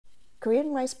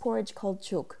Korean rice porridge called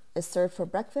chuk is served for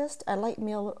breakfast, a light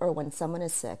meal, or when someone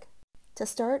is sick. To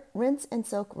start, rinse and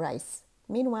soak rice.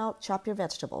 Meanwhile, chop your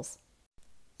vegetables.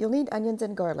 You'll need onions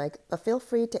and garlic, but feel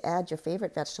free to add your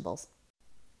favorite vegetables.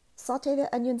 Sauté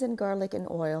the onions and garlic in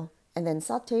oil, and then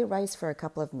sauté rice for a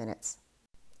couple of minutes.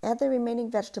 Add the remaining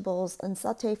vegetables and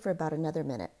sauté for about another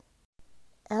minute.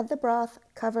 Add the broth,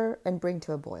 cover, and bring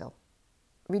to a boil.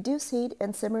 Reduce heat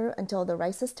and simmer until the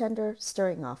rice is tender,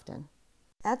 stirring often.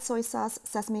 Add soy sauce,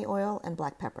 sesame oil, and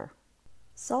black pepper.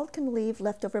 Salt can leave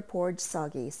leftover porridge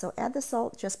soggy, so add the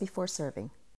salt just before serving.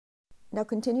 Now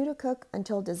continue to cook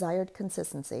until desired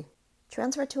consistency.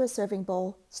 Transfer to a serving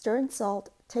bowl, stir in salt,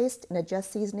 taste, and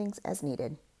adjust seasonings as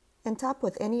needed, and top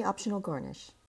with any optional garnish.